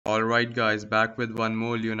Alright guys, back with one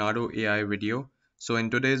more Leonardo AI video. So in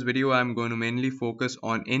today's video I'm going to mainly focus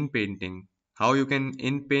on inpainting, how you can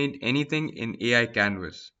inpaint anything in AI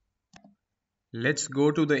canvas. Let's go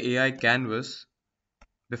to the AI canvas.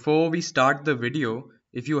 Before we start the video,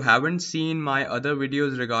 if you haven't seen my other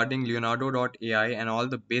videos regarding Leonardo.ai and all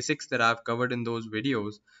the basics that I've covered in those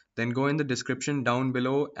videos, then go in the description down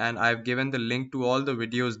below and I've given the link to all the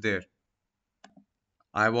videos there.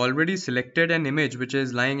 I've already selected an image which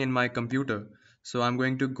is lying in my computer. So I'm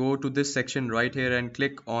going to go to this section right here and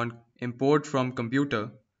click on import from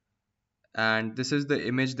computer. And this is the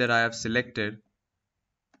image that I have selected.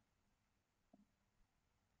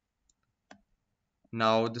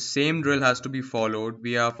 Now the same drill has to be followed.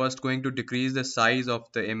 We are first going to decrease the size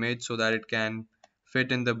of the image so that it can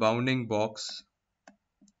fit in the bounding box.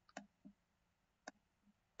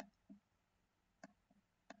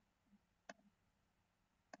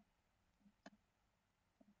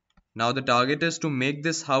 Now the target is to make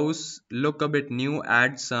this house look a bit new,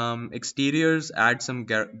 add some exteriors, add some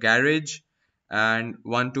garage and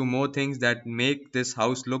one two more things that make this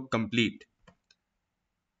house look complete.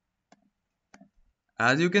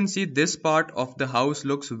 As you can see, this part of the house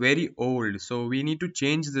looks very old, so we need to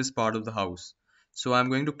change this part of the house. So I'm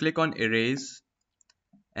going to click on erase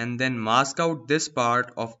and then mask out this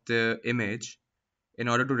part of the image in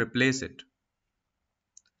order to replace it.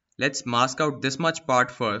 Let's mask out this much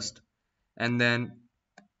part first and then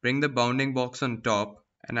bring the bounding box on top.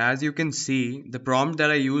 And as you can see, the prompt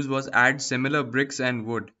that I used was add similar bricks and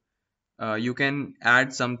wood. You can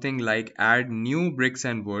add something like add new bricks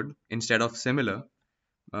and wood instead of similar.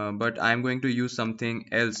 But I'm going to use something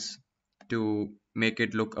else to make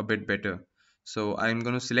it look a bit better. So I'm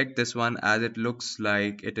going to select this one as it looks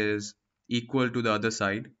like it is equal to the other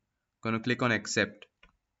side. Going to click on accept.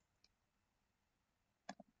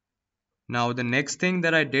 Now the next thing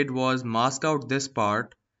that I did was mask out this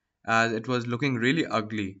part as it was looking really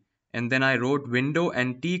ugly. And then I wrote window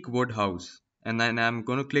antique wood house. And then I'm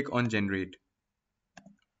going to click on generate.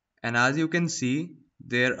 And as you can see,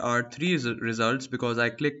 there are three results because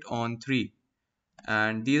I clicked on three.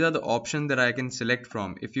 And these are the options that I can select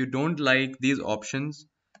from. If you don't like these options,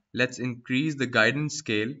 let's increase the guidance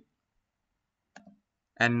scale.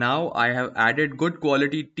 And now I have added good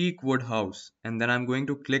quality teak wood house, and then I'm going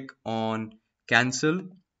to click on cancel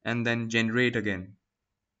and then generate again.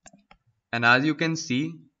 And as you can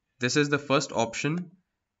see, this is the first option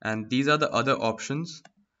and these are the other options.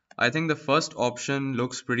 I think the first option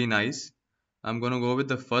looks pretty nice. I'm going to go with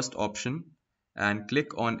the first option and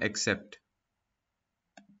click on accept.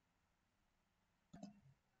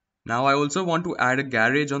 Now I also want to add a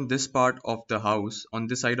garage on this part of the house, on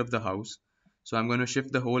this side of the house. So I'm going to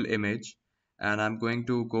shift the whole image and I'm going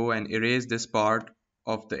to go and erase this part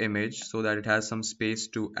of the image so that it has some space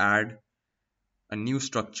to add a new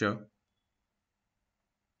structure.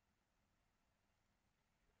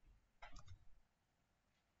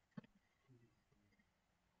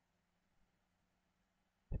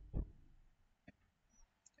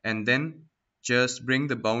 And then just bring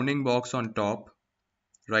the bounding box on top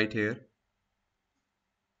right here.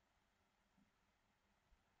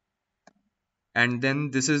 And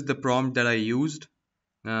then this is the prompt that I used.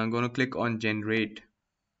 Now I'm going to click on generate.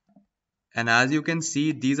 And as you can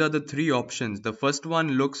see, these are the three options. The first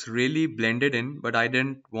one looks really blended in, but I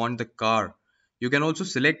didn't want the car. You can also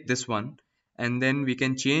select this one, and then we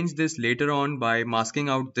can change this later on by masking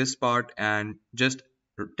out this part and just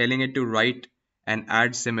telling it to write and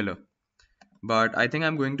add similar. But I think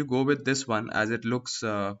I'm going to go with this one as it looks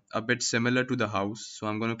a bit similar to the house. So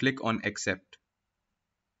I'm going to click on accept.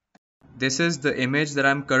 This is the image that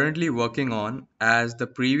I'm currently working on, as the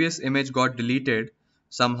previous image got deleted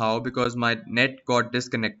somehow because my net got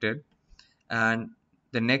disconnected. And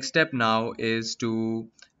the next step now is to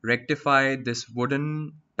rectify these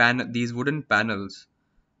wooden panels.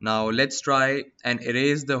 Now let's try and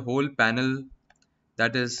erase the whole panel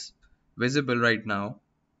that is visible right now.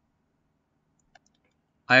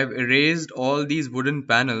 I've erased all these wooden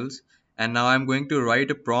panels and now I'm going to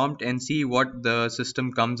write a prompt and see what the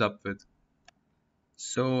system comes up with.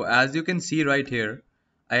 So as you can see right here,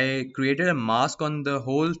 I created a mask on the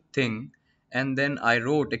whole thing and then I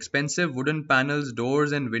wrote expensive wooden panels,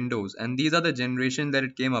 doors and windows, and these are the generation that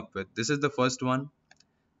it came up with. This is the first one,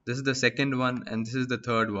 this is the second one, and this is the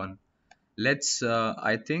third one.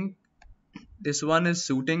 I think this one is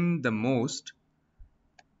suiting the most,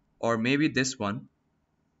 or maybe this one.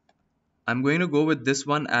 I'm going to go with this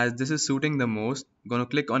one as this is suiting the most. I'm going to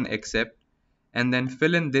click on accept and then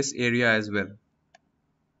fill in this area as well.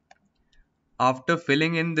 After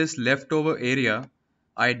filling in this leftover area,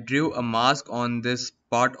 I drew a mask on this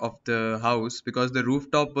part of the house because the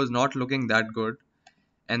rooftop was not looking that good.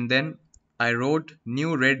 And then I wrote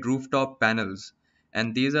new red rooftop panels.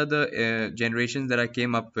 And these are the generations that I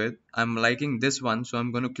came up with. I'm liking this one, so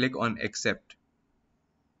I'm going to click on accept.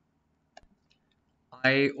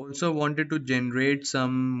 I also wanted to generate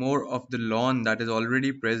some more of the lawn that is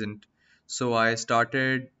already present. So I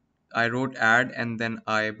wrote add and then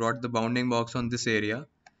I brought the bounding box on this area.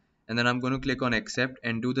 And then I'm going to click on accept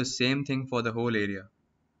and do the same thing for the whole area.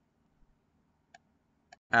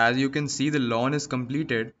 As you can see, the lawn is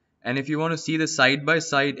completed. And if you want to see the side by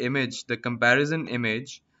side image, the comparison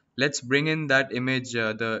image, let's bring in that image,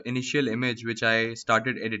 the initial image which I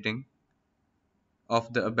started editing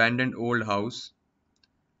of the abandoned old house.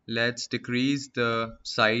 Let's decrease the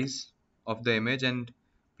size of the image and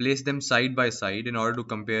place them side by side in order to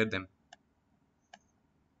compare them.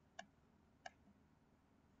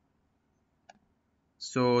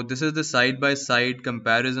 So this is the side by side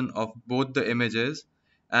comparison of both the images,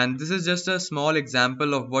 and this is just a small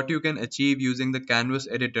example of what you can achieve using the canvas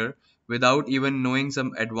editor without even knowing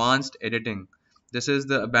some advanced editing. This is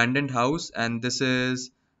the abandoned house and this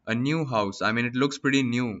is a new house. I mean, it looks pretty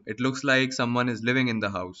new. It looks like someone is living in the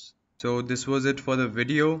house. So this was it for the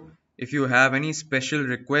video. If you have any special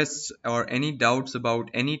requests or any doubts about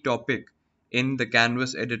any topic in the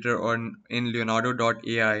Canvas editor or in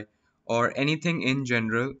Leonardo.ai or anything in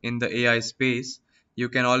general in the AI space, you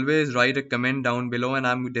can always write a comment down below and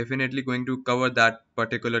I'm definitely going to cover that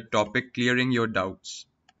particular topic, clearing your doubts.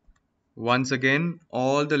 Once again,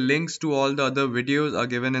 all the links to all the other videos are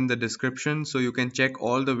given in the description, so you can check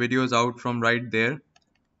all the videos out from right there.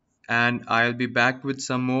 And I'll be back with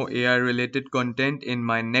some more AI related content in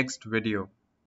my next video.